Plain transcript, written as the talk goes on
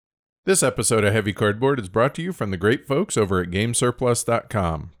This episode of Heavy Cardboard is brought to you from the great folks over at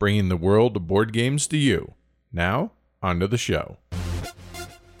GameSurplus.com, bringing the world of board games to you. Now, on to the show.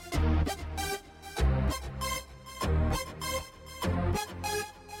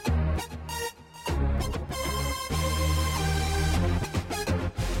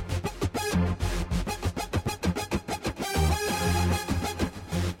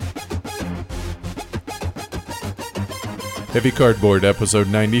 Heavy Cardboard, Episode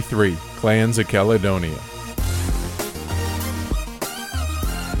 93, Clans of Caledonia.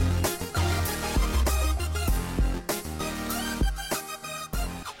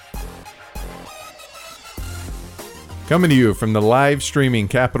 Coming to you from the live streaming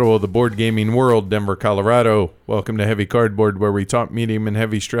capital of the board gaming world, Denver, Colorado. Welcome to Heavy Cardboard, where we talk medium and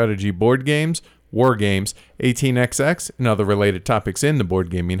heavy strategy board games, war games, 18xx, and other related topics in the board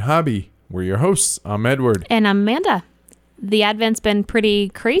gaming hobby. We're your hosts. I'm Edward. And I'm Amanda. The Advent's been pretty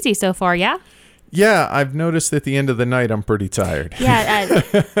crazy so far, yeah? Yeah, I've noticed at the end of the night I'm pretty tired. Yeah.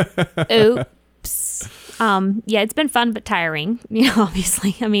 Oops. Yeah, it's been fun but tiring,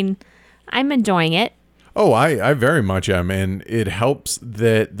 obviously. I mean, I'm enjoying it. Oh, I very much am, and it helps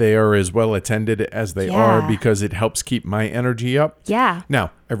that they are as well attended as they are because it helps keep my energy up. Yeah. Now,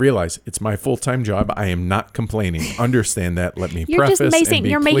 I realize it's my full-time job. I am not complaining. Understand that. Let me You're preface and be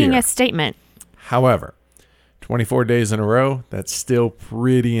You're clear. making a statement. However, 24 days in a row, that's still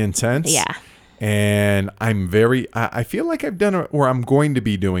pretty intense. Yeah. And I feel like I've done, or I'm going to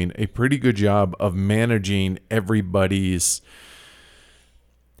be doing a pretty good job of managing everybody's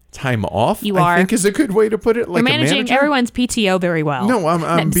time off. I think is a good way to put it. Like You're managing everyone's PTO very well. No,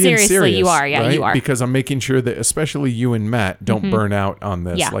 I'm being serious. Seriously, you are. Yeah, right? you are. Because I'm making sure that especially you and Matt don't burn out on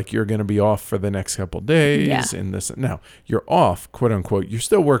this. Yeah. Like you're going to be off for the next couple days and this. Now, you're off, quote unquote. You're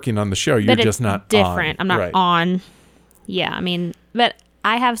still working on the show. You're but just not different. on. I'm not on. Yeah, I mean, but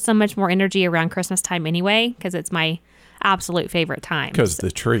I have so much more energy around Christmas time anyway because it's my absolute favorite time. Because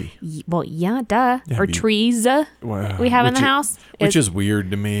the tree. Well, yeah, duh. Or trees we have in the house. Which is weird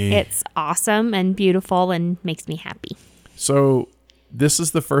to me. It's awesome and beautiful and makes me happy. So this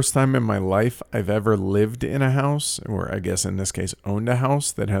is the first time in my life I've ever lived in a house, or I guess in this case owned a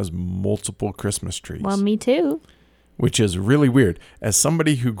house that has multiple Christmas trees. Well, me too. Which is really weird. As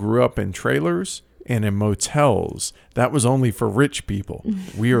somebody who grew up in trailers and in motels, that was only for rich people.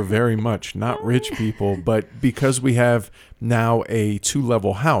 We are very much not rich people, but because we have now a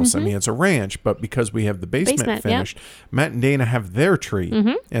 2-level house, I mean, it's a ranch, but because we have the basement finished, Matt and Dana have their tree,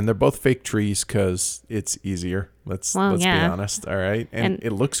 and they're both fake trees because it's easier. Let's be honest, all right? And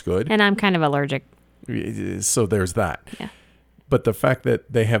it looks good. And I'm kind of allergic. So there's that. Yeah. But the fact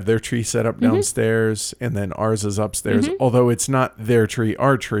that they have their tree set up downstairs and then ours is upstairs, although it's not their tree,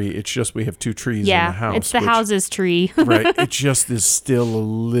 our tree, it's just we have 2 trees in the house. It's the house's tree. Right. It just is still a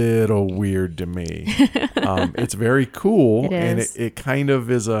little weird to me. It's very cool. It and is. it kind of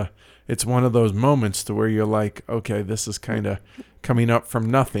is it's one of those moments to where you're like, okay, this is kind of coming up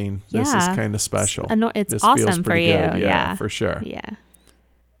from nothing. This is kind of special. It's this awesome feels for pretty you. good. Yeah, for sure. Yeah.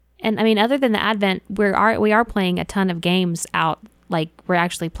 And I mean, other than the Advent, we are playing a ton of games out. Like we're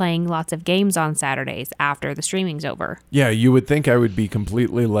actually playing lots of games on Saturdays after the streaming's over. Yeah, you would think I would be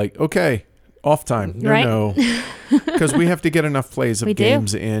completely like, okay, off time. No, because we have to get enough plays of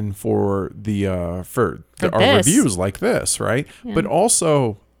games in for the for our reviews like this, right? Yeah. But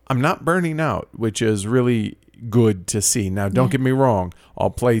also, I'm not burning out, which is really good to see. Now, don't get me wrong. I'll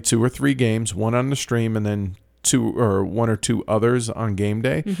play 2 or 3 games, one on the stream, and then 1 or 2 others on game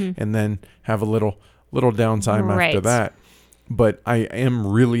day, and then have a little downtime after that. But I am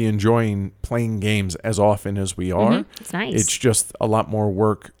really enjoying playing games as often as we are. It's nice. It's just a lot more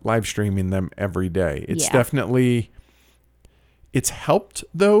work live streaming them every day. It's definitely, it's helped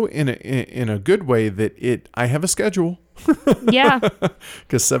though in a good way that I have a schedule. Yeah.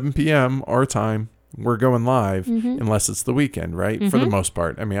 Because 7 p.m. our time, we're going live unless it's the weekend, right? For the most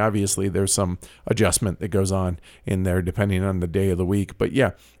part. I mean, obviously there's some adjustment that goes on in there depending on the day of the week. But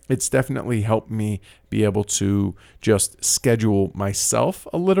yeah, it's definitely helped me be able to just schedule myself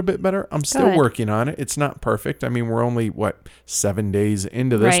a little bit better. I'm still working on it. It's not perfect. I mean, we're only, 7 days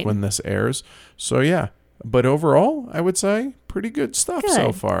into this when this airs. So yeah, but overall, I would say pretty good stuff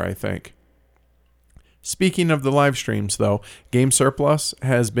so far, I think. Speaking of the live streams, though, Game Surplus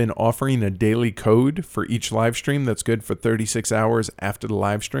has been offering a daily code for each live stream that's good for 36 hours after the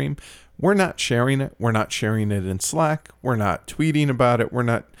live stream. We're not sharing it. We're not sharing it in Slack. We're not tweeting about it. We're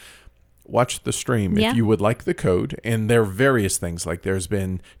not... Watch the stream if you would like the code. And there are various things, like there's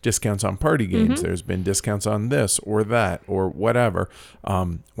been discounts on party games. There's been discounts on this or that or whatever.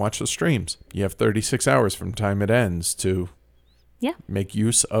 Watch the streams. You have 36 hours from time it ends to make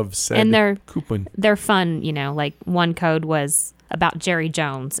use of said and coupon. They're fun, like one code was about Jerry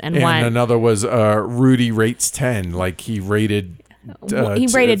Jones and another was Rudy rates 10, like he rated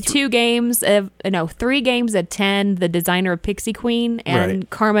 2 games of 3 games of 10, the designer of Pixie Queen, and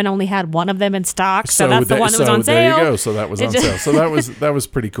Carmen only had one of them in stock, so that's the one that was on sale. There you go. So that was on sale. So that was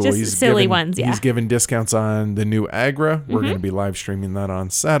pretty cool. Just silly ones, yeah. He's giving discounts on the new Agra. We're going to be live streaming that on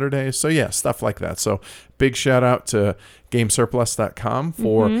Saturday. So yeah, stuff like that. So big shout out to GameSurplus.com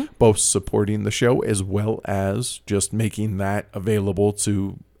for both supporting the show as well as just making that available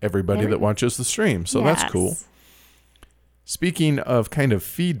to everybody that watches the stream. So that's cool. Speaking of kind of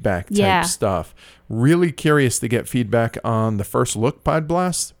feedback type stuff, really curious to get feedback on the First Look Pod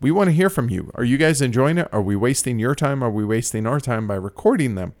Blast. We want to hear from you. Are you guys enjoying it? Are we wasting your time? Are we wasting our time by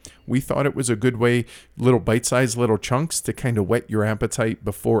recording them? We thought it was a good way, little bite-sized little chunks to kind of whet your appetite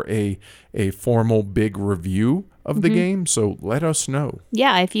before a formal big review of the game. So let us know.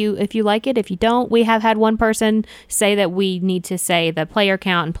 Yeah, if you like it. If you don't, we have had one person say that we need to say the player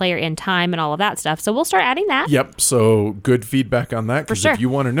count and player in time and all of that stuff. So we'll start adding that. Yep. So good feedback on that, because if you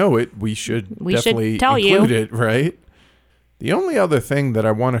want to know it, we should definitely include it, right? The only other thing that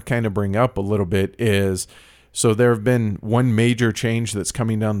I want to kind of bring up a little bit is, so there have been one major change that's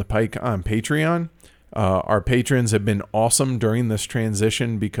coming down the pike on Patreon. Our patrons have been awesome during this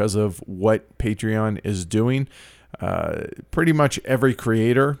transition because of what Patreon is doing. Pretty much every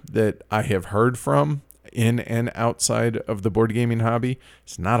creator that I have heard from in and outside of the board gaming hobby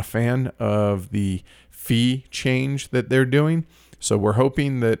is not a fan of the fee change that they're doing. So we're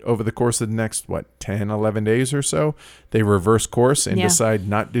hoping that over the course of the next, 10, 11 days or so, they reverse course and decide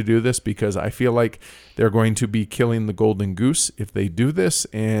not to do this, because I feel like they're going to be killing the golden goose if they do this,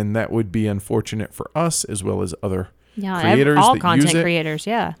 and that would be unfortunate for us as well as other creators all that content use it, creators,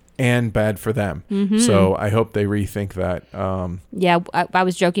 and bad for them. So I hope they rethink that. I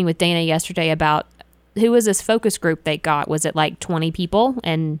was joking with Dana yesterday about who was this focus group they got. Was it like 20 people?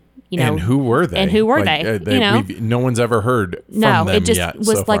 And and who were they? No one's ever heard from them yet. It just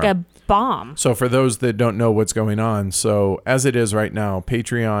was like a bomb. So for those that don't know what's going on, so as it is right now,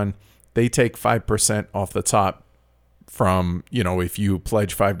 Patreon, they take 5% off the top from, if you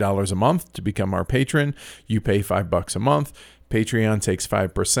pledge $5 a month to become our patron, you pay $5 a month. Patreon takes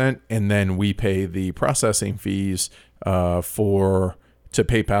 5%, and then we pay the processing fees to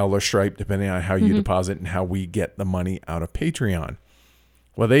PayPal or Stripe, depending on how you deposit and how we get the money out of Patreon.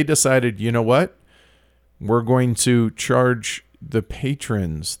 Well, they decided, you know what? We're going to charge the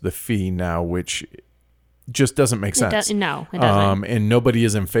patrons the fee now, which just doesn't make sense. It doesn't. And nobody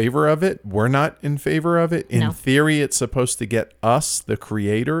is in favor of it. We're not in favor of it. In theory, it's supposed to get us, the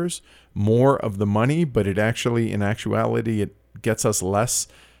creators, more of the money, but in actuality, it gets us less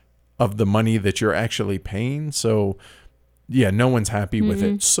of the money that you're actually paying. So no one's happy with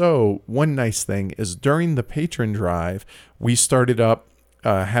it. So one nice thing is during the patron drive, we started up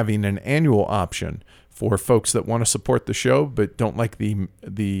having an annual option for folks that want to support the show but don't like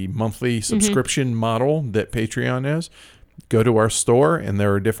the monthly subscription model that Patreon is. Go to our store, and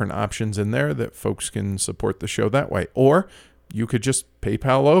there are different options in there that folks can support the show that way. Or you could just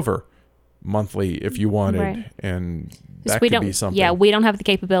PayPal over monthly if you wanted, and that could be something. Yeah, we don't have the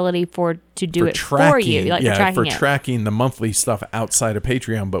capability to do it for you. For tracking the monthly stuff outside of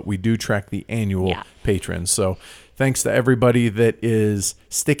Patreon, but we do track the annual patrons. So thanks to everybody that is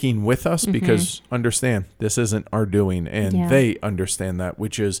sticking with us, because understand, this isn't our doing, and they understand that,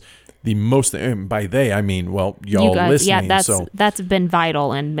 which is the most, and by they, I mean, y'all listening. Yeah, that's been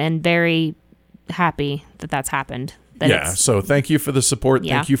vital, and very happy that's happened. So thank you for the support.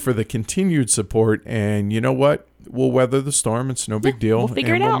 Thank you for the continued support. And you know what? We'll weather the storm. It's no big deal. We'll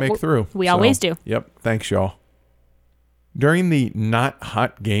figure it out. We'll make through. We always do. Yep. Thanks, y'all. During the Not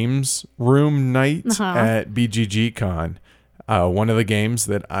Hot Games room night at BGG Con, one of the games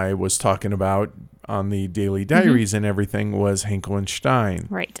that I was talking about on the Daily Diaries and everything was Hinkle and Stein.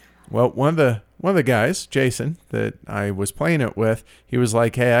 Right. Well, one of the guys, Jason, that I was playing it with, he was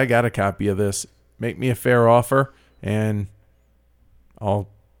like, "Hey, I got a copy of this. Make me a fair offer, and I'll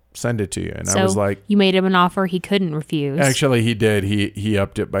send it to you." And I was like, you made him an offer he couldn't refuse. Actually, he did. He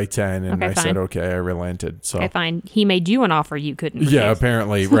upped it by 10, and I said, okay, I relented. So okay, fine. He made you an offer you couldn't refuse. Yeah,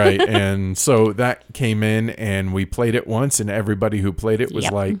 apparently, right. And so that came in, and we played it once, and everybody who played it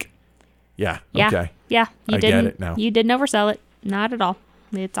was like, okay. Yeah, I get it now. You didn't oversell it. Not at all.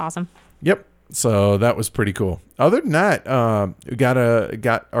 It's awesome. Yep. So that was pretty cool. Other than that, we got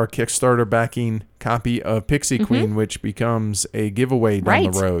our Kickstarter backing copy of Pixie Queen, which becomes a giveaway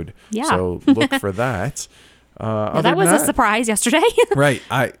down the road. Yeah. So look for that. That was a surprise yesterday. Right.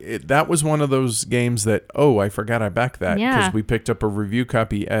 That was one of those games that, I forgot I backed that because we picked up a review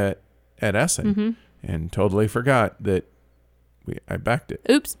copy at Essen and totally forgot that I backed it.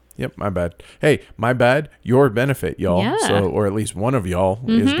 Oops. Yep, my bad. Hey, my bad. Your benefit, y'all. Yeah. So, or at least one of y'all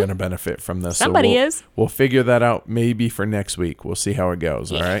is going to benefit from this. Somebody is. We'll figure that out maybe for next week. We'll see how it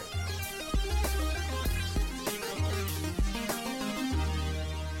goes. All right.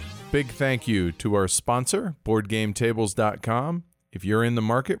 Big thank you to our sponsor, BoardGameTables.com. If you're in the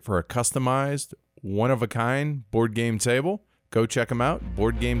market for a customized, one-of-a-kind board game table, go check them out,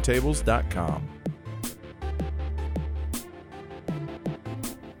 BoardGameTables.com.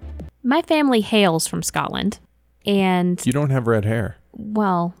 My family hails from Scotland, and... You don't have red hair.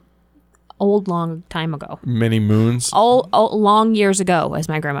 Well, long time ago. Many moons? Long years ago, as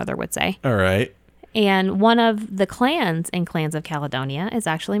my grandmother would say. All right. And one of the clans in Clans of Caledonia is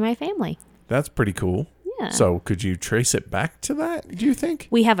actually my family. That's pretty cool. Yeah. So could you trace it back to that, do you think?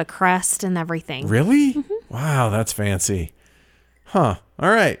 We have a crest and everything. Really? Mm-hmm. Wow, that's fancy. Huh.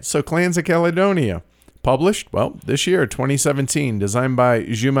 All right. So Clans of Caledonia. Published, this year, 2017. Designed by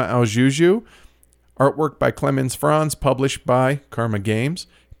Juma Aljuju. Artwork by Clemens Franz. Published by Karma Games.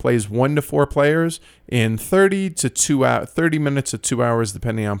 Plays 1 to 4 players in 30 minutes to 2 hours,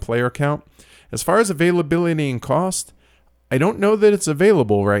 depending on player count. As far as availability and cost, I don't know that it's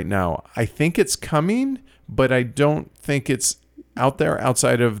available right now. I think it's coming, but I don't think it's out there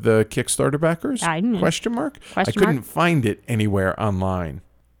outside of the Kickstarter backers? Question mark? I couldn't find it anywhere online.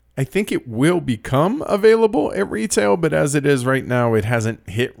 I think it will become available at retail, but as it is right now, it hasn't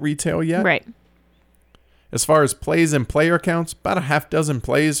hit retail yet. Right. As far as plays and player counts, about a half dozen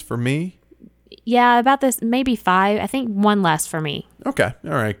plays for me. Yeah, about this, maybe 5. I think 1 less for me. Okay.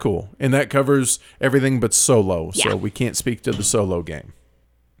 All right, cool. And that covers everything but solo, yeah. So we can't speak to the solo game.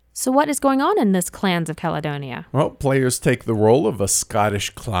 So what is going on in this Clans of Caledonia? Well, players take the role of a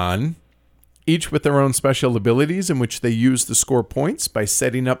Scottish clan, each with their own special abilities in which they use to score points by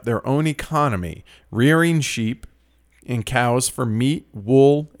setting up their own economy, rearing sheep and cows for meat,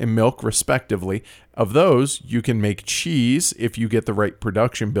 wool, and milk, respectively. Of those, you can make cheese if you get the right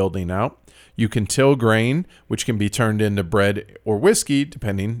production building out. You can till grain, which can be turned into bread or whiskey,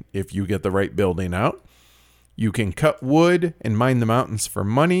 depending if you get the right building out. You can cut wood and mine the mountains for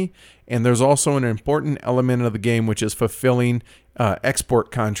money. And there's also an important element of the game, which is fulfilling export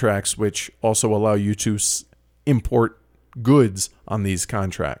contracts, which also allow you to import goods on these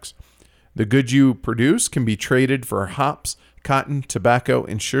contracts. The goods you produce can be traded for hops, cotton, tobacco,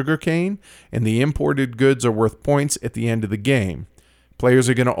 and sugarcane, and the imported goods are worth points at the end of the game. Players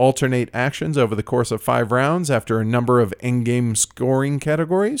are going to alternate actions over the course of 5 rounds after a number of endgame scoring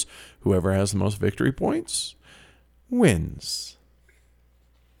categories. Whoever has the most victory points wins.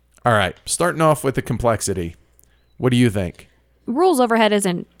 All right, starting off with the complexity. What do you think? Rules overhead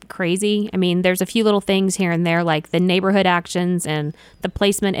isn't crazy. I mean, there's a few little things here and there, like the neighborhood actions and the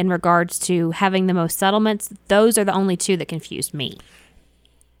placement in regards to having the most settlements. Those are the only 2 that confused me.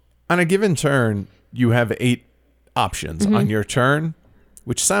 On a given turn, you have 8 options on your turn,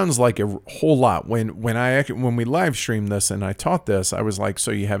 which sounds like a whole lot. When we live streamed this and I taught this, I was like,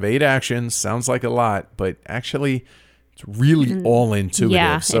 so you have 8 actions, sounds like a lot, but actually it's really all intuitive.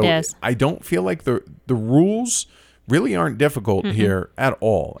 Yeah, so it is. I don't feel like the rules really aren't difficult here at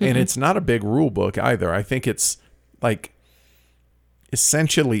all. And it's not a big rule book either. I think it's like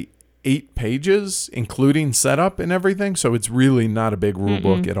essentially 8 pages, including setup and everything. So it's really not a big rule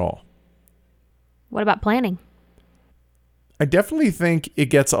book at all. What about planning? I definitely think it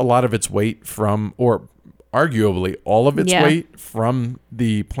gets a lot of its weight from, or arguably all of its weight from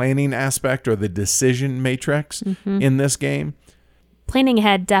the planning aspect or the decision matrix in this game. Planning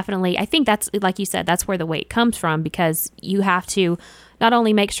ahead, definitely. I think that's, like you said, that's where the weight comes from, because you have to not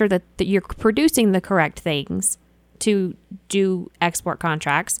only make sure that you're producing the correct things to do export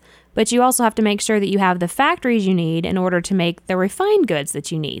contracts, but you also have to make sure that you have the factories you need in order to make the refined goods that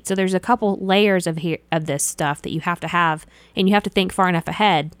you need. So there's a couple layers of this stuff that you have to have, and you have to think far enough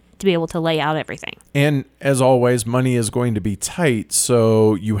ahead to be able to lay out everything. And as always, money is going to be tight,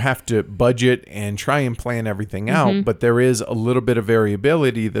 so you have to budget and try and plan everything out, but there is a little bit of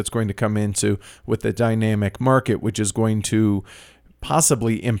variability that's going to come into with the dynamic market, which is going to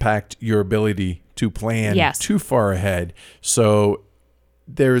possibly impact your ability to plan too far ahead. So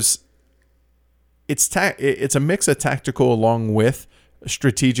it's a mix of tactical along with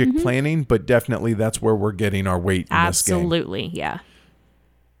strategic planning, but definitely that's where we're getting our weight in this game. Absolutely, yeah.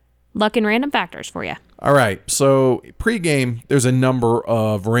 Luck and random factors for you. All right, so pre-game, there's a number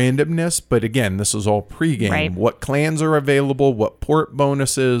of randomness, but again, this is all pre-game. Right. What clans are available, what port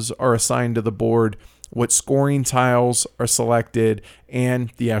bonuses are assigned to the board, what scoring tiles are selected,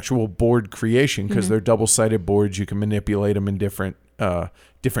 and the actual board creation, because they're double-sided boards. You can manipulate them in different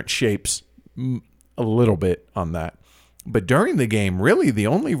shapes a little bit on that. But during the game, really the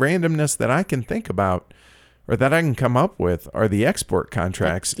only randomness that I can think about or that I can come up with are the export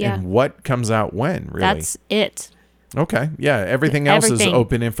contracts and what comes out when, really. That's it. Okay. Yeah. Everything else is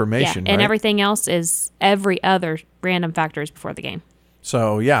open information, and right? everything else is every other random factors before the game.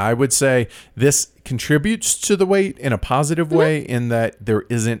 So, yeah, I would say this contributes to the weight in a positive way in that there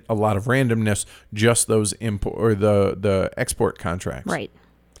isn't a lot of randomness, just those import or the export contracts. Right.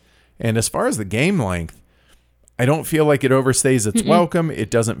 And as far as the game length, I don't feel like it overstays its welcome. It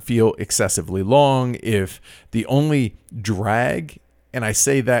doesn't feel excessively long. If the only drag, and I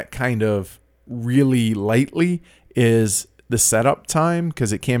say that kind of really lightly, is the setup time,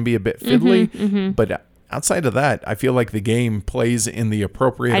 because it can be a bit fiddly. But outside of that, I feel like the game plays in the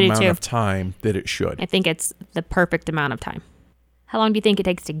appropriate amount of time that it should. I think it's the perfect amount of time. How long do you think it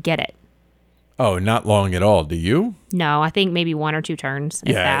takes to get it? Oh, not long at all. Do you? No, I think maybe 1 or 2 turns.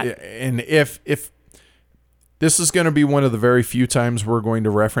 Yeah, and if this is going to be one of the very few times we're going to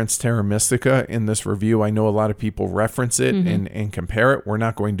reference Terra Mystica in this review. I know a lot of people reference it and compare it. We're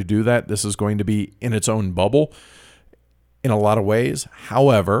not going to do that. This is going to be in its own bubble in a lot of ways.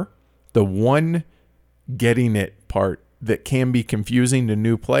 However, the one getting it part that can be confusing to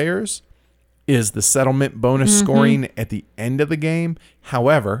new players is the settlement bonus scoring at the end of the game.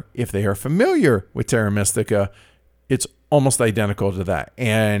 However, if they are familiar with Terra Mystica, it's almost identical to that.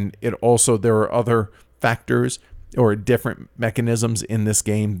 And it also, there are other factors or different mechanisms in this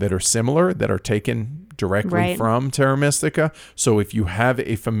game that are similar, that are taken directly from Terra Mystica. So if you have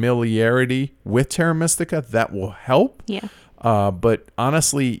a familiarity with Terra Mystica, that will help. Yeah. But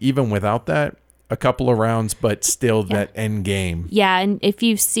honestly, even without that, a couple of rounds, but still that end game. Yeah, and if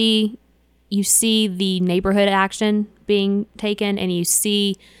you see the neighborhood action being taken, and you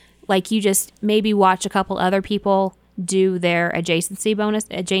see, like, you just maybe watch a couple other people do their adjacencies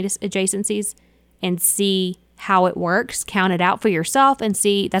and see how it works, count it out for yourself, and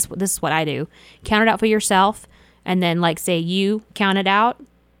see, this is what I do. Count it out for yourself, and then, like, say you count it out,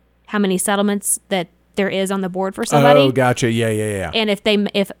 how many settlements that there is on the board for somebody. Oh, gotcha. Yeah. And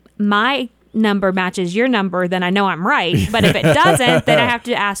if my number matches your number, then I know I'm right. But if it doesn't, then I have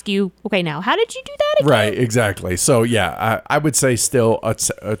to ask you, okay, now, how did you do that again? Right, exactly. So, yeah, I would say still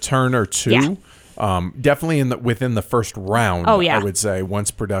a turn or two. Yeah. Definitely within the first round, I would say, once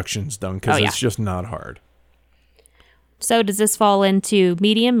production's done, because it's just not hard. So does this fall into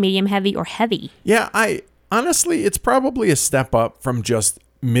medium heavy, or heavy? Yeah, honestly, it's probably a step up from just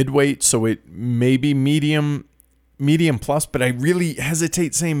midweight, so it may be medium plus, but I really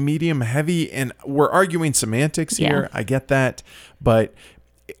hesitate saying medium heavy, and we're arguing semantics here. I get that, but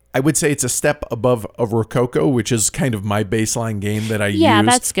I would say it's a step above a Rococo, which is kind of my baseline game that I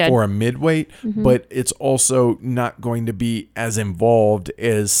use for a midweight, but it's also not going to be as involved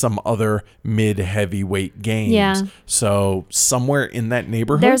as some other mid-heavyweight games. Yeah. So somewhere in that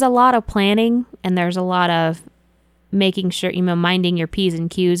neighborhood. There's a lot of planning, and there's a lot of making sure, minding your P's and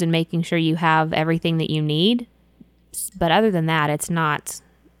Q's and making sure you have everything that you need. But other than that, it's not.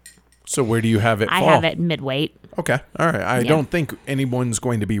 So where do you have it fall? I have it midweight. Okay. All right. I don't think anyone's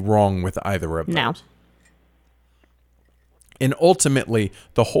going to be wrong with either of those. No. And ultimately,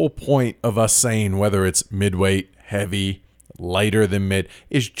 the whole point of us saying whether it's midweight, heavy, lighter than mid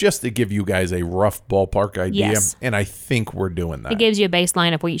is just to give you guys a rough ballpark idea. Yes. And I think we're doing that. It gives you a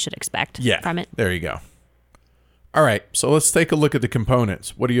baseline of what you should expect from it. There you go. All right. So let's take a look at the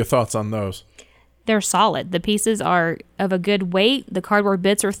components. What are your thoughts on those? They're solid. The pieces are of a good weight. The cardboard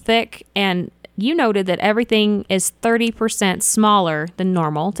bits are thick, and you noted that everything is 30% smaller than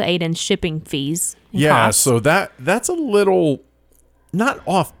normal to aid in shipping fees. Costs. So that's a little not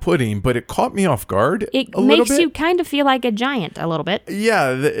off-putting, but it caught me off guard. It makes you kind of feel like a giant a little bit.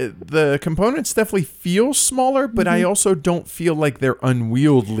 Yeah, the components definitely feel smaller, but I also don't feel like they're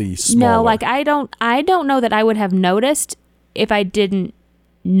unwieldy smaller. No, like I don't know that I would have noticed if I didn't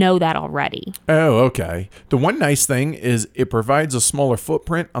know that already. Oh, okay. The one nice thing is it provides a smaller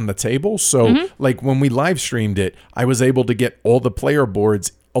footprint on the table. So like when we live streamed it, I was able to get all the player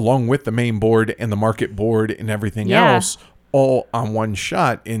boards along with the main board and the market board and everything else all on one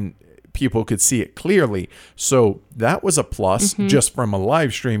shot, and people could see it clearly. So that was a plus just from a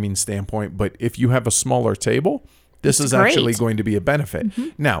live streaming standpoint. But if you have a smaller table, this is actually going to be a benefit.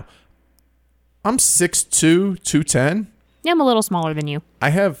 Now, I'm 6'2", 210. Yeah, I'm a little smaller than you. I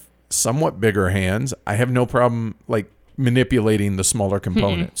have somewhat bigger hands. I have no problem like manipulating the smaller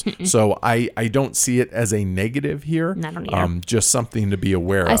components. So I don't see it as a negative here. I don't either. Just something to be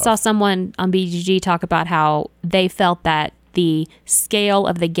aware of. I saw someone on BGG talk about how they felt that the scale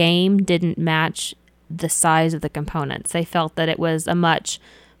of the game didn't match the size of the components. They felt that it was a much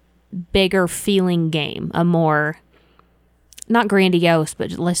bigger feeling game, a more, not grandiose, but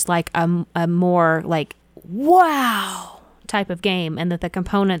just like a more like, wow type of game, and that the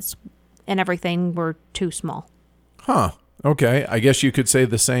components and everything were too small. Huh. Okay. I guess you could say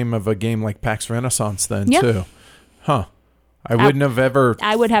the same of a game like PAX Renaissance then, too. Huh. I would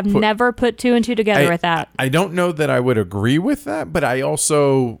have never put two and two together with that. I don't know that I would agree with that, but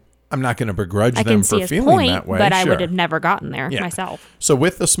I'm not going to begrudge them for feeling that way. But I would have never gotten there myself. So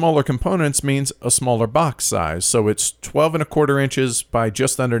with the smaller components means a smaller box size. So it's 12 1/4 inches by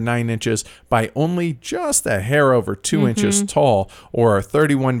just under 9 inches by only just a hair over 2 inches tall, or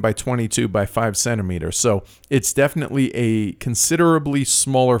 31 by 22 by 5 centimeters. So it's definitely a considerably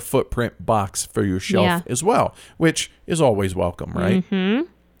smaller footprint box for your shelf as well, which is always welcome, right?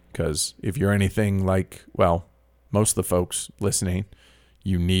 Because if you're anything like, well, most of the folks listening,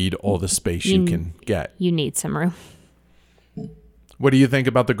 you need all the space you can get. You need some room. What do you think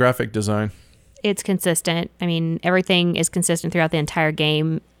about the graphic design? It's consistent. I mean, everything is consistent throughout the entire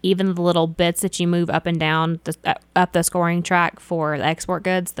game. Even the little bits that you move up and down, up the scoring track for the export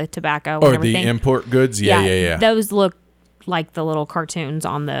goods, the tobacco and everything. The import goods? Yeah. Those look like the little cartoons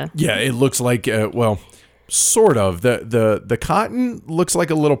on the... Yeah, it looks like, sort of. The cotton looks like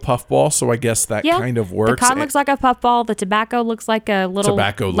a little puffball, so I guess that kind of works. The cotton looks like a puffball. The tobacco looks like a little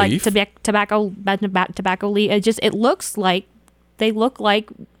tobacco leaf. Tobacco leaf. It looks like they look like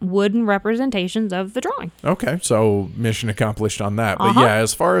wooden representations of the drawing. Okay, so mission accomplished on that. But yeah,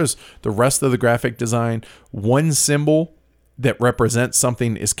 as far as the rest of the graphic design, one symbol that represents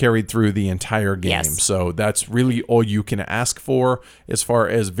something is carried through the entire game. Yes. So that's really all you can ask for as far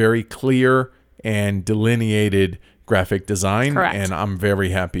as very clear and delineated graphic design. Correct. And I'm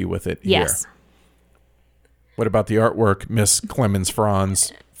very happy with it here. What about the artwork, Miss Clemens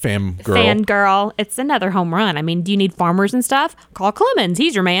Franz, fangirl? It's another home run. I mean, do you need farmers and stuff? Call Clemens.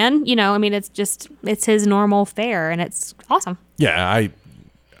 He's your man. I mean, it's his normal fare, and it's awesome. Yeah,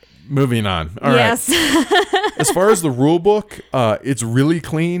 moving on. All right. Yes. As far as the rule book, it's really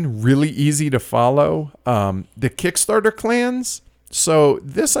clean, really easy to follow. The Kickstarter clans. So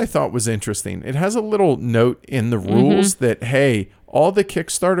this I thought was interesting. It has a little note in the rules that, hey, all the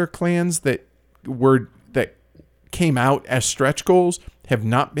Kickstarter clans that came out as stretch goals have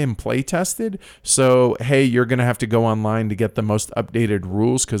not been play tested. So, hey, you're going to have to go online to get the most updated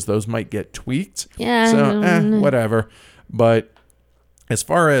rules because those might get tweaked. Yeah. So, whatever. But as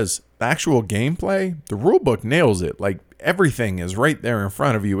far as the actual gameplay, the rule book nails it. Like, everything is right there in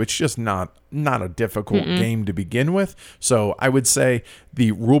front of you. It's just not a difficult game to begin with. So I would say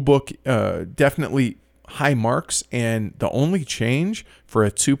the rule book definitely high marks, and the only change for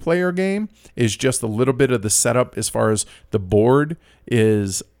a 2-player game is just a little bit of the setup as far as the board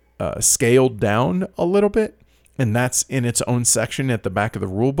is scaled down a little bit. And that's in its own section at the back of the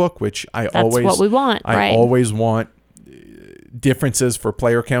rule book, which that's what we want. I always want differences for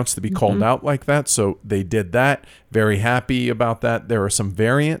player counts to be called out like that. So they did that. Very happy about that. There are some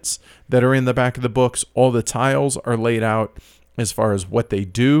variants that are in the back of the books. All the tiles are laid out as far as what they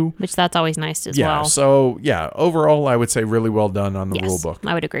do. Which that's always nice as well. Yeah. So yeah, overall, I would say really well done on the rule book.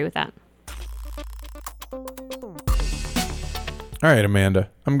 I would agree with that. All right, Amanda.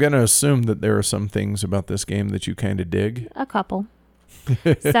 I'm going to assume that there are some things about this game that you kind of dig. A couple.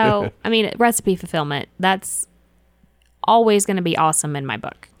 So, I mean, recipe fulfillment. That's always going to be awesome in my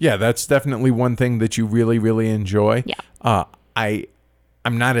book. Yeah, that's definitely one thing that you really, really enjoy. Yeah.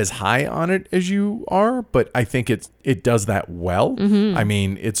 I'm not as high on it as you are, but I think it does that well. I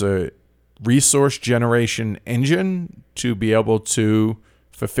mean, it's a resource generation engine to be able to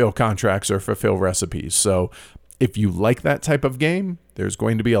fulfill contracts or fulfill recipes. So if you like that type of game, there's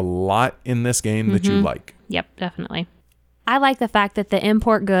going to be a lot in this game that you like. Yep, definitely. I like the fact that the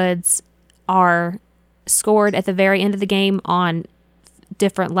import goods are scored at the very end of the game on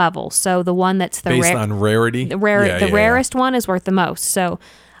different levels. So the one that's based on rarity, the rarest one is worth the most. So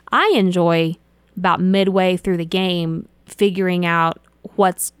I enjoy about midway through the game figuring out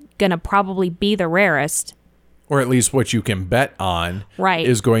what's going to probably be the rarest, or at least what you can bet on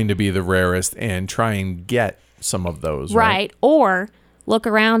is going to be the rarest, and try and get some of those. Right. Or look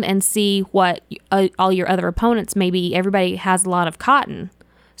around and see what all your other opponents, maybe everybody has a lot of cotton.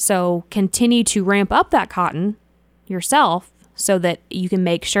 So continue to ramp up that cotton yourself so that you can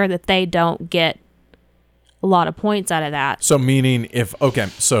make sure that they don't get a lot of points out of that. So meaning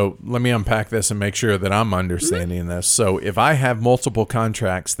so let me unpack this and make sure that I'm understanding this. So if I have multiple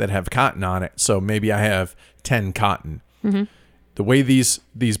contracts that have cotton on it, so maybe I have 10 cotton. The way these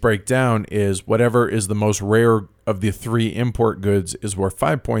break down is whatever is the most rare of the 3 import goods is worth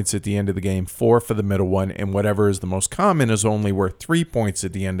 5 points at the end of the game, 4 for the middle one, and whatever is the most common is only worth 3 points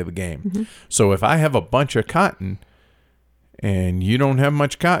at the end of the game. So if I have a bunch of cotton and you don't have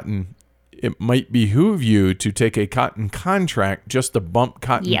much cotton, it might behoove you to take a cotton contract just to bump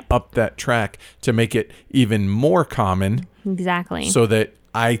cotton up that track to make it even more common. Exactly. So that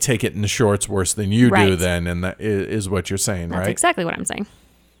I take it in the shorts worse than you do then, and that is what you're saying, right? That's exactly what I'm saying.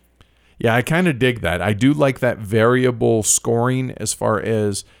 Yeah, I kind of dig that. I do like that variable scoring as far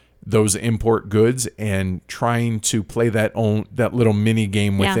as those import goods and trying to play that little mini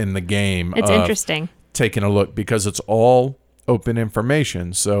game within the game. It's interesting. Taking a look because it's all open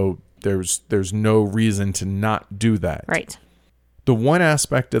information. So there's no reason to not do that. Right. The one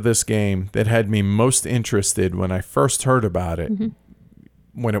aspect of this game that had me most interested when I first heard about it,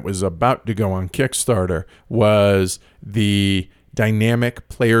 when it was about to go on Kickstarter, was the dynamic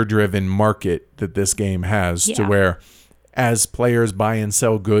player-driven market that this game has, to where as players buy and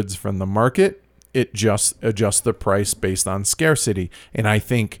sell goods from the market, it just adjusts the price based on scarcity. And I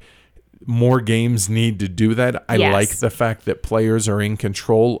think more games need to do that. I like the fact that players are in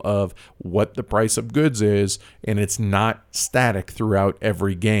control of what the price of goods is, and it's not static throughout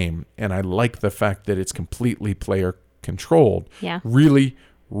every game. And I like the fact that it's completely player controlled. Yeah. Really,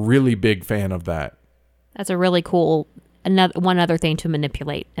 really big fan of that. That's a really cool one other thing to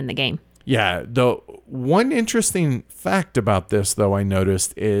manipulate in the game. Yeah. The one interesting fact about this, though, I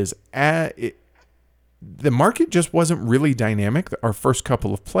noticed is the market just wasn't really dynamic our first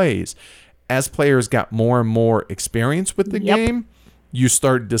couple of plays. As players got more and more experience with the game, you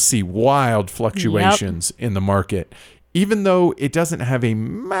started to see wild fluctuations in the market. Even though it doesn't have a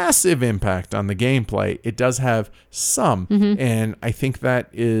massive impact on the gameplay, it does have some. And I think that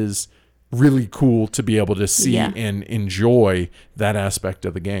is really cool to be able to see and enjoy that aspect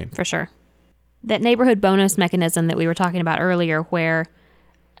of the game. For sure. That neighborhood bonus mechanism that we were talking about earlier, where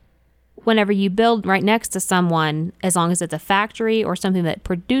whenever you build right next to someone, as long as it's a factory or something that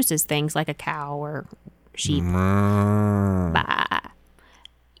produces things like a cow or sheep,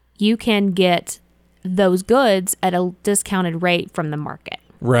 you can get those goods at a discounted rate from the market.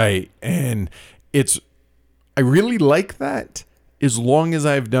 Right. And I really like that as long as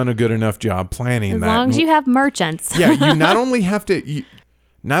I've done a good enough job planning that. As long as you have merchants. Yeah, you not only have to...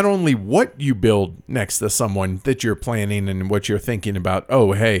 Not only what you build next to someone that you're planning and what you're thinking about,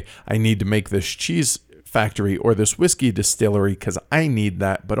 oh, hey, I need to make this cheese factory or this whiskey distillery because I need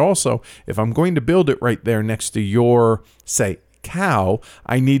that. But also, if I'm going to build it right there next to your, say, cow,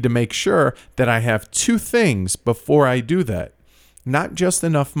 I need to make sure that I have 2 things before I do that. Not just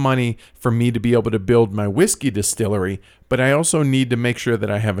enough money for me to be able to build my whiskey distillery, but I also need to make sure that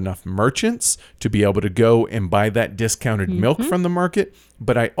I have enough merchants to be able to go and buy that discounted milk from the market.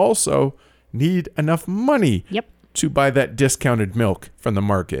 But I also need enough money to buy that discounted milk from the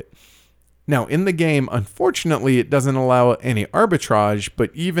market. Now, in the game, unfortunately, it doesn't allow any arbitrage,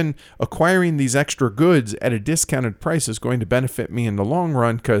 but even acquiring these extra goods at a discounted price is going to benefit me in the long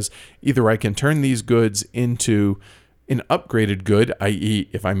run because either I can turn these goods into an upgraded good, i.e.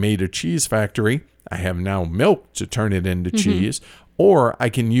 if I made a cheese factory, I have now milk to turn it into cheese, or I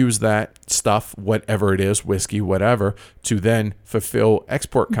can use that stuff, whatever it is, whiskey, whatever, to then fulfill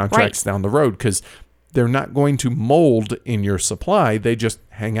export contracts down the road because they're not going to mold in your supply. They just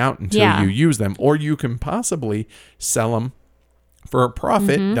hang out until you use them, or you can possibly sell them for a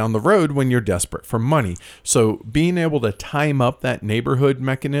profit down the road when you're desperate for money. So being able to time up that neighborhood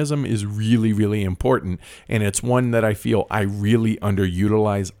mechanism is really, really important. And it's one that I feel I really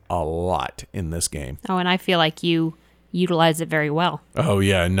underutilize a lot in this game. Oh, and I feel like you utilize it very well. Oh,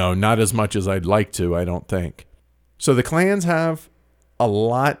 yeah. No, not as much as I'd like to, I don't think. So the clans have a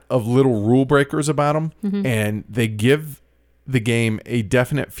lot of little rule breakers about them, and they give the game a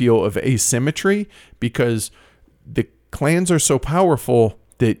definite feel of asymmetry because the clans are so powerful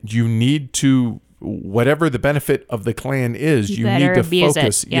that you need to, whatever the benefit of the clan is, you need to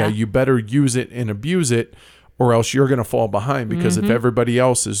focus. Yeah, you better use it and abuse it, or else you're going to fall behind because if everybody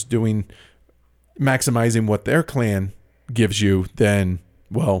else is maximizing what their clan gives you, then,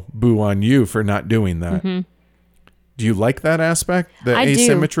 well, boo on you for not doing that. Do you like that aspect, the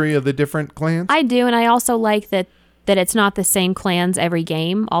asymmetry of the different clans? I do, and I also like that it's not the same clans every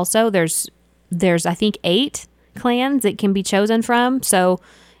game. Also, there's I think 8 clans that can be chosen from, so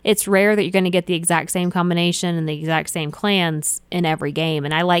it's rare that you're going to get the exact same combination and the exact same clans in every game,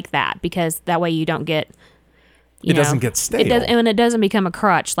 and I like that because that way you don't get It doesn't get stale. And it doesn't become a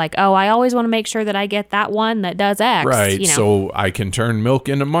crutch. Like, oh, I always want to make sure that I get that one that does X. Right. So I can turn milk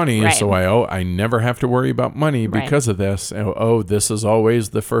into money. Right. So I never have to worry about money because of this. Oh, this is always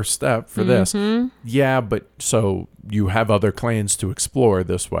the first step for this. Yeah, but so you have other clans to explore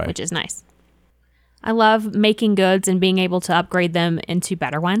this way. Which is nice. I love making goods and being able to upgrade them into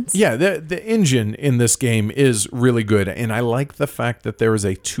better ones. Yeah, the engine in this game is really good. And I like the fact that there is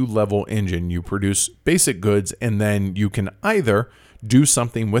a 2-level engine. You produce basic goods, and then you can either do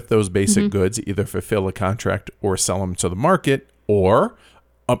something with those basic goods, either fulfill a contract or sell them to the market, or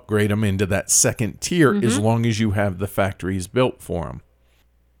upgrade them into that second tier as long as you have the factories built for them.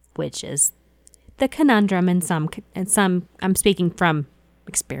 Which is the conundrum in some I'm speaking from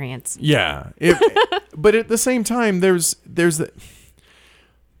experience. Yeah. But at the same time, there's the,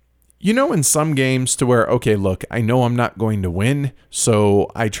 in some games to where, okay, look, I know I'm not going to win,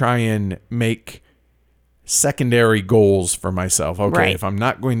 so I try and make secondary goals for myself. Okay, if I'm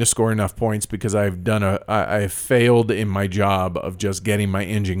not going to score enough points because I've failed in my job of just getting my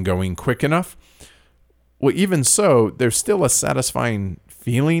engine going quick enough. Well, even so, there's still a satisfying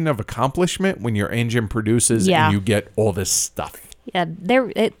feeling of accomplishment when your engine produces and you get all this stuff. Yeah, there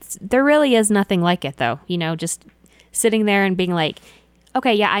really is nothing like it, though. Just sitting there and being like,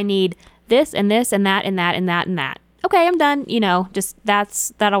 okay, yeah, I need this and this and that and that and that and that. Okay, I'm done. Just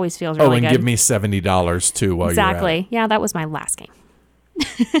that always feels really good. Oh, and give me $70 too while you're at it. Yeah, that was my last game.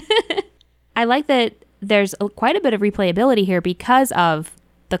 I like that there's quite a bit of replayability here because of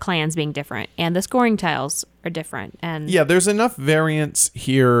the clans being different and the scoring tiles are different. And yeah, there's enough variance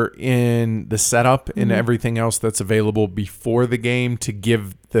here in the setup and everything else that's available before the game to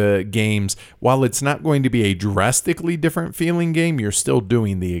give the games, while it's not going to be a drastically different feeling game, you're still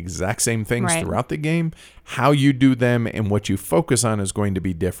doing the exact same things throughout the game. How you do them and what you focus on is going to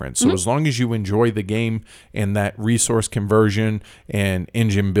be different. So as long as you enjoy the game and that resource conversion and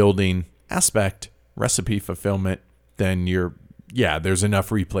engine building aspect, recipe fulfillment, then there's enough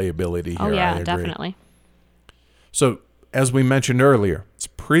replayability here. Oh yeah, definitely. So as we mentioned earlier, it's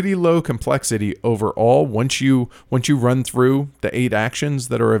pretty low complexity overall. Once you run through the 8 actions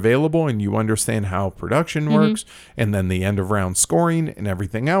that are available and you understand how production works, and then the end of round scoring and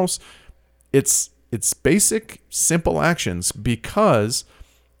everything else, it's basic, simple actions because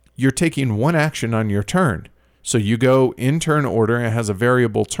you're taking one action on your turn. So you go in turn order, and it has a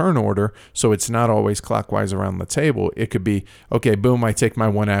variable turn order, so it's not always clockwise around the table. It could be, okay, boom, I take my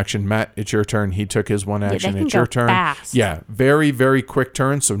one action. Matt, it's your turn. He took his one action. It's your turn. Fast. Yeah, very, very quick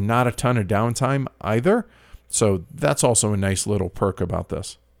turn, so not a ton of downtime either. So that's also a nice little perk about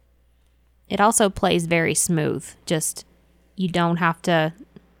this. It also plays very smooth. Just, you don't have to...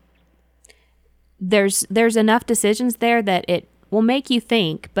 There's enough decisions there that it will make you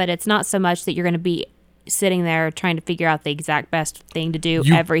think, but it's not so much that you're going to be sitting there trying to figure out the exact best thing to do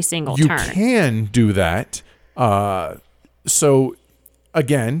every single turn. You can do that. So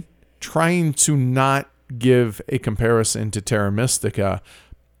again, trying to not give a comparison to Terra Mystica,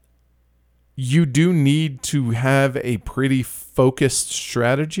 you do need to have a pretty focused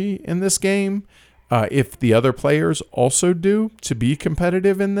strategy in this game, if the other players also do, to be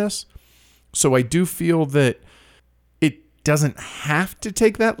competitive in this. So I do feel that doesn't have to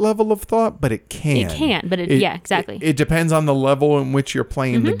take that level of thought, but it can. It can, but yeah, exactly. It depends on the level in which you're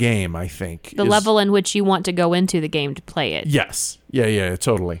playing the game, I think. The level in which you want to go into the game to play it. Yes. Yeah,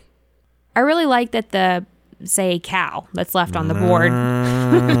 totally. I really like that say, cow that's left on the board.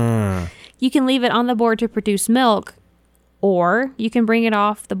 You can leave it on the board to produce milk, or you can bring it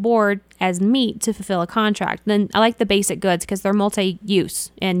off the board as meat to fulfill a contract. Then I like the basic goods because they're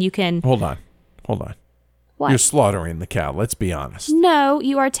multi-use, and you can... Hold on. What? You're slaughtering the cow, let's be honest. No,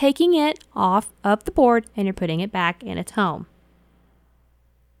 you are taking it off of the board and you're putting it back in its home.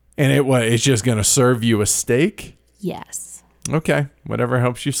 And it's just going to serve you a steak? Yes. Okay, whatever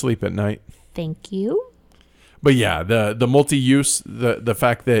helps you sleep at night. Thank you. But yeah, the multi-use, the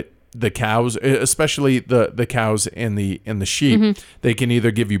fact that the cows, especially the cows and the sheep, they can either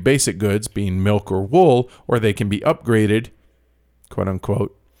give you basic goods, being milk or wool, or they can be upgraded, quote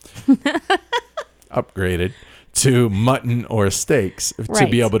unquote, upgraded to mutton or steaks to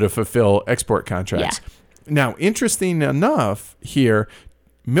be able to fulfill export contracts. Yeah. Now, interesting enough here,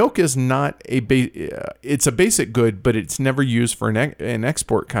 milk is not it's a basic good, but it's never used for an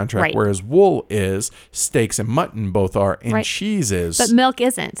export contract, whereas wool is, steaks and mutton both are, and cheese is. But milk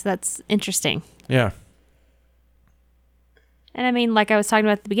isn't. So that's interesting. Yeah. And I mean, like I was talking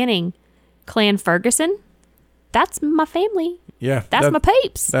about at the beginning, Clan Ferguson, that's my family. Yeah. That's my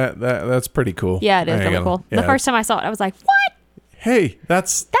papes. That's pretty cool. Yeah, it is really cool. Yeah. The first time I saw it, I was like, what? Hey,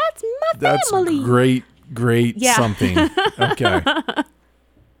 that's my family. That's great something. Okay.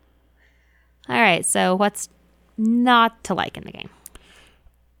 All right. So what's not to like in the game?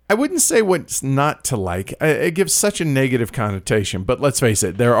 I wouldn't say what's not to like. It gives such a negative connotation. But let's face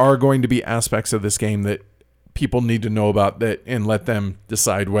it, there are going to be aspects of this game that people need to know about that and let them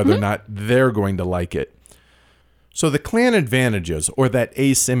decide whether or not they're going to like it. So the clan advantages, or that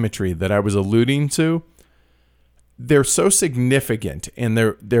asymmetry that I was alluding to, they're so significant and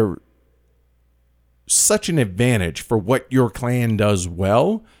they're such an advantage for what your clan does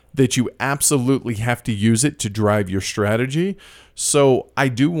well that you absolutely have to use it to drive your strategy. So I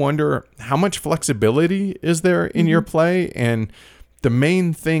do wonder how much flexibility is there in your play. And the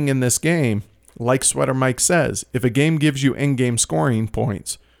main thing in this game, like Sweater Mike says, if a game gives you in-game scoring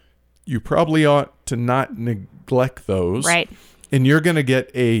points, you probably ought to not neglect those. Right. And you're going to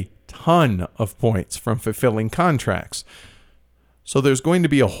get a ton of points from fulfilling contracts. So there's going to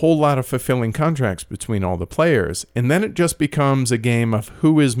be a whole lot of fulfilling contracts between all the players. And then it just becomes a game of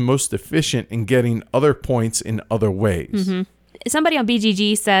who is most efficient in getting other points in other ways. Somebody on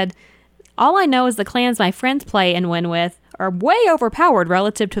BGG said, all I know is the clans my friends play and win with are way overpowered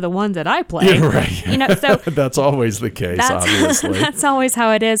relative to the ones that I play. Yeah, right. You know, so that's always the case, obviously. That's always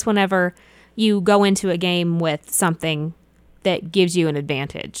how it is whenever you go into a game with something that gives you an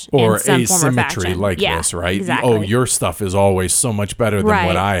advantage or in some form or asymmetry fashion. like this, right? Exactly. Oh, your stuff is always so much better than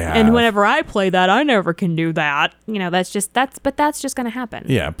what I have. And whenever I play that, I never can do that. You know, that's just going to happen.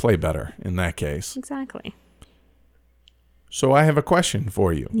 Yeah, play better in that case. Exactly. So I have a question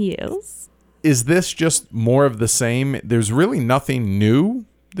for you. Yes. Is this just more of the same? There's really nothing new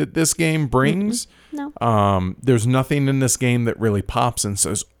that this game brings. No. There's nothing in this game that really pops and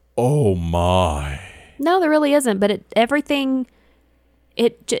says, "Oh my." No, there really isn't. But everything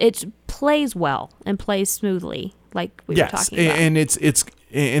plays well and plays smoothly, like we were talking about. And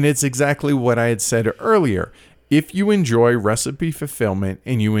it's exactly what I had said earlier. If you enjoy recipe fulfillment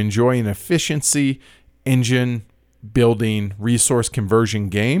and you enjoy an efficiency engine building resource conversion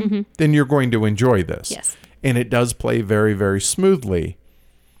game, then you're going to enjoy this. Yes. And it does play very, very smoothly,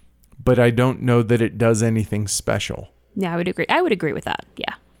 but I don't know that it does anything special. Yeah, I would agree. I would agree with that.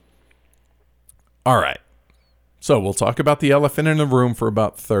 Yeah. All right. So we'll talk about the elephant in the room for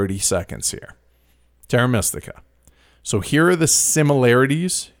about 30 seconds here. Terra Mystica. So here are the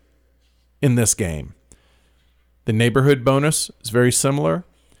similarities in this game. The neighborhood bonus is very similar.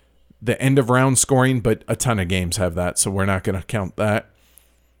 The end of round scoring, but a ton of games have that, so we're not going to count that.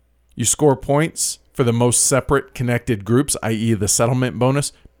 You score points for the most separate connected groups, i.e. the settlement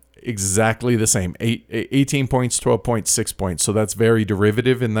bonus, exactly the same. 18 points, 12 points, 6 points. So that's very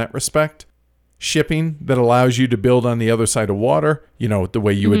derivative in that respect. Shipping that allows you to build on the other side of water, you know, the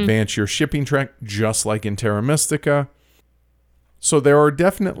way you advance your shipping track, just like in Terra Mystica. So there are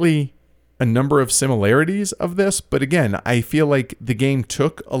definitely a number of similarities of this, but again, I feel like the game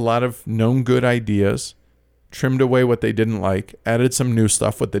took a lot of known good ideas, trimmed away what they didn't like, added some new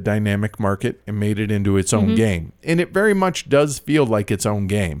stuff with the dynamic market, and made it into its own game. And it very much does feel like its own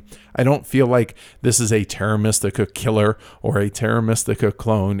game. I don't feel like this is a Terra Mystica killer or a Terra Mystica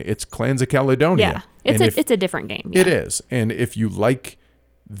clone. It's Clans of Caledonia. Yeah, it's a different game. It is. And if you like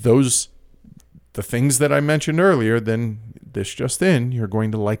the things that I mentioned earlier, then this just in, you're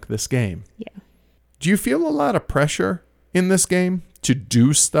going to like this game. Yeah. Do you feel a lot of pressure in this game to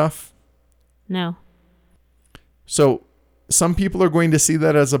do stuff? No. So some people are going to see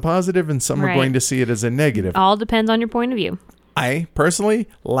that as a positive and some are going to see it as a negative. All depends on your point of view. I personally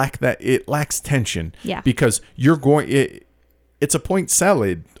lack that. It lacks tension. Yeah. Because it's a point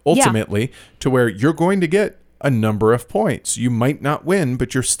salad ultimately to where you're going to get a number of points. You might not win,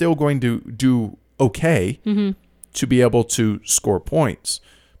 but you're still going to do okay to be able to score points.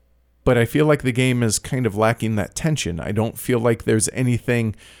 But I feel like the game is kind of lacking that tension. I don't feel like there's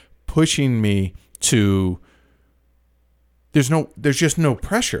anything pushing me to. There's just no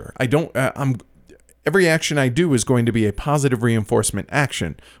pressure. Every action I do is going to be a positive reinforcement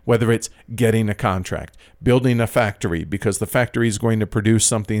action, whether it's getting a contract, building a factory because the factory is going to produce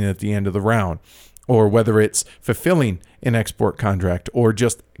something at the end of the round, or whether it's fulfilling an export contract or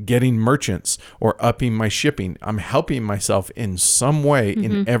just getting merchants or upping my shipping. I'm helping myself in some way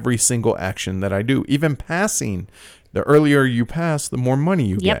in every single action that I do. Even passing, the earlier you pass, the more money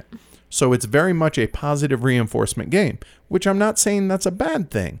you get. So it's very much a positive reinforcement game, which I'm not saying that's a bad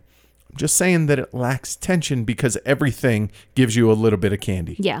thing. I'm just saying that it lacks tension because everything gives you a little bit of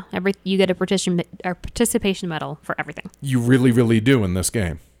candy. Yeah, you get a participation medal for everything. You really, really do in this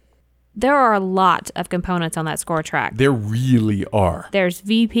game. There are a lot of components on that score track. There really are. There's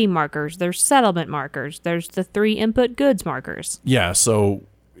VP markers, there's settlement markers, there's the 3 input goods markers. Yeah, so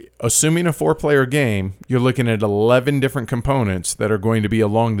assuming a 4-player game, you're looking at 11 different components that are going to be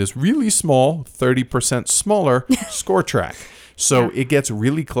along this really small, 30% smaller score track. So it gets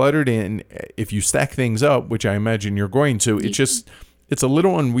really cluttered in. If you stack things up, which I imagine you're going to, it's a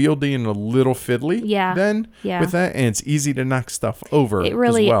little unwieldy and a little fiddly with that, and it's easy to knock stuff over it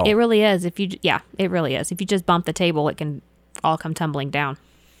really, as well. It really is. It really is. If you just bump the table, it can all come tumbling down.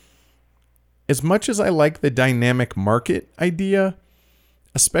 As much as I like the dynamic market idea,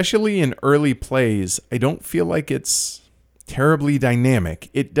 especially in early plays, I don't feel like it's terribly dynamic.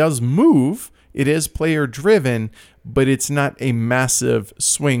 It does move. It is player driven, but it's not a massive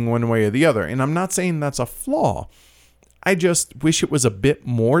swing one way or the other. And I'm not saying that's a flaw. I just wish it was a bit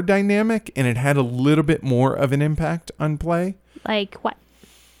more dynamic and it had a little bit more of an impact on play. Like what?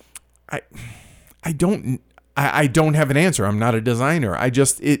 I don't have an answer. I'm not a designer.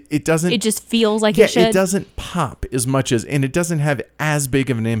 It doesn't. It just feels like it should. It doesn't pop as much as, and it doesn't have as big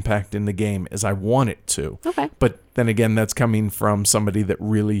of an impact in the game as I want it to. Okay. But then again, that's coming from somebody that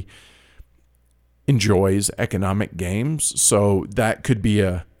really enjoys economic games. So that could be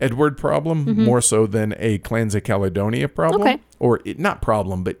a Edward problem more so than a Clans of Caledonia problem. Okay. Or not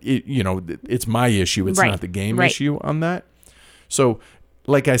problem, but it's my issue. It's not the game issue on that. So,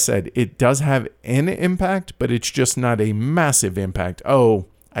 like I said, it does have an impact, but it's just not a massive impact. Oh,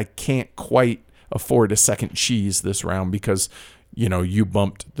 I can't quite afford a second cheese this round because, you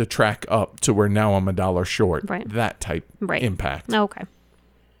bumped the track up to where now I'm $1 short. Right. That type impact. Okay.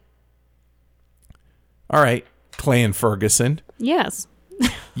 All right, Clan Ferguson. Yes.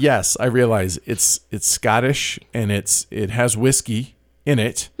 Yes, I realize it's Scottish and it has whiskey in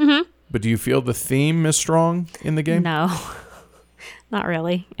it. Mm-hmm. But do you feel the theme is strong in the game? No. Not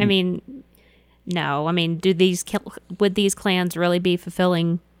really. I mean, no. I mean, would these clans really be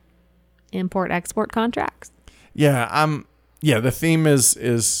fulfilling import-export contracts? Yeah. The theme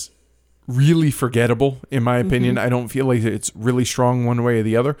is really forgettable, in my opinion. I don't feel like it's really strong one way or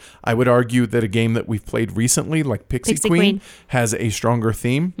the other. I would argue that a game that we've played recently, like Pixie Queen, has a stronger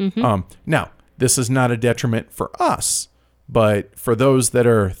theme. Now, this is not a detriment for us, but for those that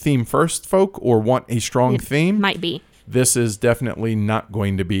are theme-first folk or want a strong theme, might be. This is definitely not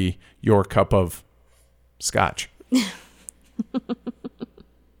going to be your cup of scotch.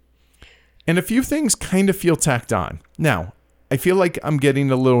 And a few things kind of feel tacked on. Now, I feel like I'm getting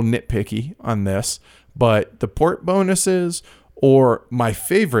a little nitpicky on this, but the port bonuses, or my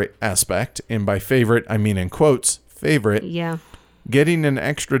favorite aspect, and by favorite, I mean in quotes, favorite. Yeah. Getting an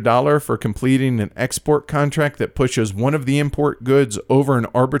extra $1 for completing an export contract that pushes one of the import goods over an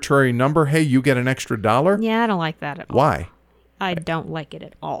arbitrary number. Hey, you get an extra $1? Yeah, I don't like that at all. Why? I don't like it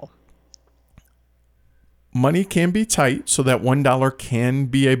at all. Money can be tight, so that $1 can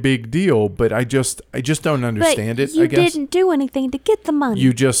be a big deal, but I just don't understand it, I guess. You didn't do anything to get the money.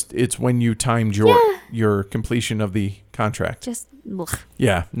 It's when you timed your completion of the contract.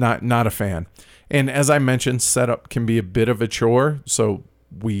 Yeah, not a fan. And as I mentioned, setup can be a bit of a chore, so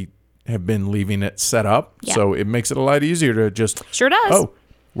we have been leaving it set up. Yeah. So it makes it a lot easier to just... Sure does. Oh,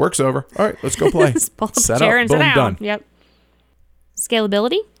 work's over. All right, let's go play. Pull up set up, boom, done. Yep.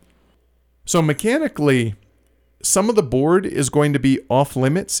 Scalability? So mechanically, some of the board is going to be off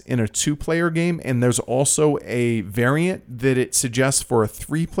limits in a 2-player game, and there's also a variant that it suggests for a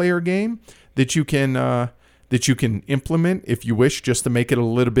 3-player game that you can implement if you wish, just to make it a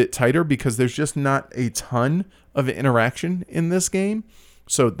little bit tighter, because there's just not a ton of interaction in this game.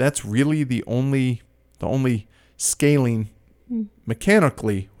 So that's really the only scaling,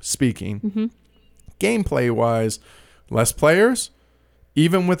 mechanically speaking. Gameplay wise, less players,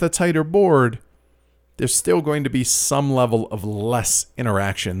 even with a tighter board, there's still going to be some level of less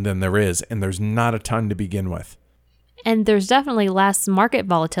interaction than there is, and there's not a ton to begin with. And there's definitely less market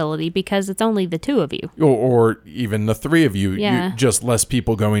volatility because it's only the 2 of you. Or even the 3 of you. Yeah. Just less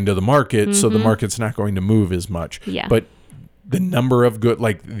people going to the market, so the market's not going to move as much. Yeah. But the number of good,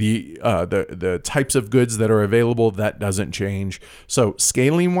 like the types of goods that are available, that doesn't change. So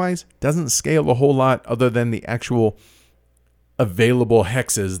scaling-wise, doesn't scale a whole lot other than the actual available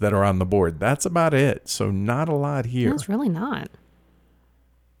hexes that are on the board. That's about it. So not a lot here. That's really not.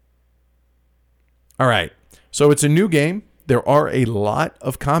 All right. So it's a new game. There are a lot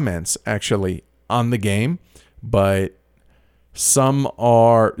of comments actually on the game, but some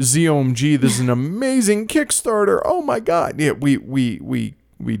are ZOMG. This is an amazing Kickstarter. Oh my God. Yeah, we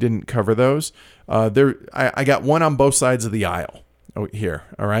didn't cover those. I got one on both sides of the aisle here.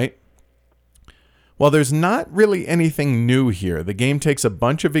 All right. While there's not really anything new here, the game takes a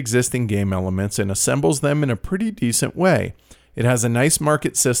bunch of existing game elements and assembles them in a pretty decent way. It has a nice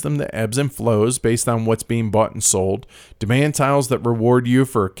market system that ebbs and flows based on what's being bought and sold, demand tiles that reward you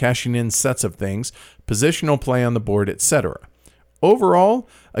for cashing in sets of things, positional play on the board, etc. Overall,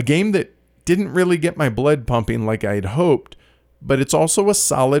 a game that didn't really get my blood pumping like I'd hoped, but it's also a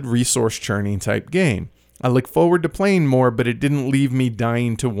solid resource churning type game. I look forward to playing more, but it didn't leave me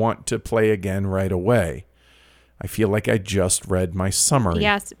dying to want to play again right away. I feel like I just read my summary.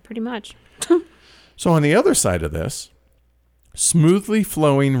 Yes, pretty much. So on the other side of this, smoothly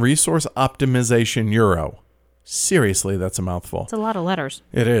flowing resource optimization Euro. Seriously, that's a mouthful. It's a lot of letters.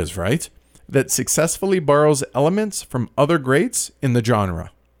 It is, right? That successfully borrows elements from other greats in the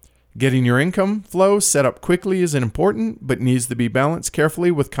genre. Getting your income flow set up quickly is important, but needs to be balanced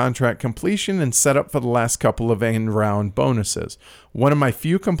carefully with contract completion and set up for the last couple of end round bonuses. One of my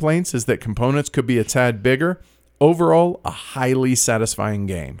few complaints is that components could be a tad bigger. Overall, a highly satisfying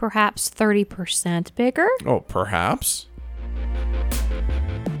game. Perhaps 30% bigger? Oh, perhaps.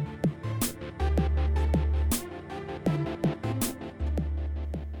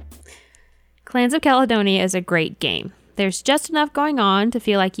 Clans of Caledonia is a great game. There's just enough going on to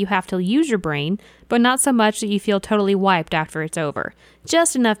feel like you have to use your brain, but not so much that you feel totally wiped after it's over.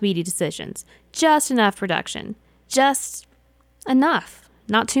 Just enough meaty decisions. Just enough production. Just enough.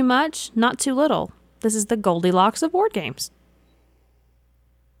 Not too much, not too little. This is the Goldilocks of board games.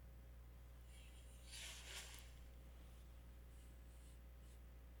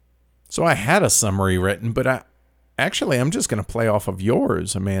 So I had a summary written, but I'm just going to play off of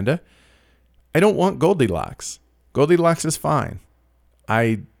yours, Amanda. I don't want Goldilocks. Goldilocks is fine.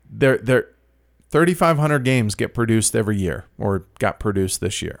 3,500 games get produced every year, or got produced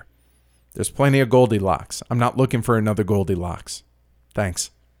this year. There's plenty of Goldilocks. I'm not looking for another Goldilocks.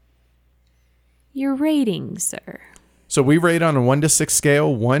 Thanks. Your rating, sir. So we rate on a 1 to 6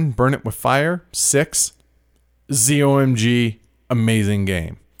 scale. 1, burn it with fire. 6, ZOMG, amazing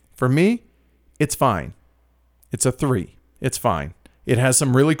game. For me, it's fine. It's a 3. It's fine. It has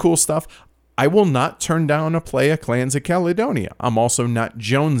some really cool stuff. I will not turn down a play of Clans of Caledonia. I'm also not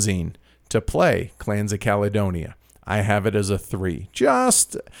jonesing to play Clans of Caledonia. I have it as a 3.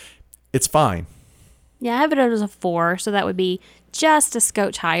 It's fine. Yeah, I have it as a 4, so that would be just a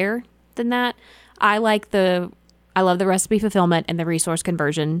scotch higher than that. I love the recipe fulfillment and the resource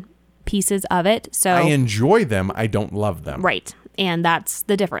conversion pieces of it. So I enjoy them. I don't love them. Right. And that's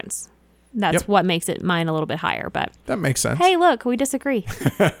the difference. That's what makes it mine a little bit higher. But that makes sense. Hey, look, we disagree.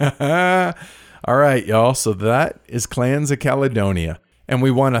 All right, y'all. So that is Clans of Caledonia. And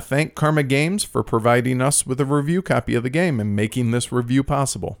we want to thank Karma Games for providing us with a review copy of the game and making this review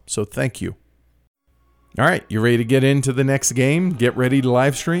possible. So thank you. All right, you ready to get into the next game? Get ready to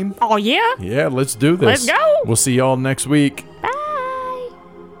live stream? Oh, yeah? Yeah, let's do this. Let's go. We'll see y'all next week.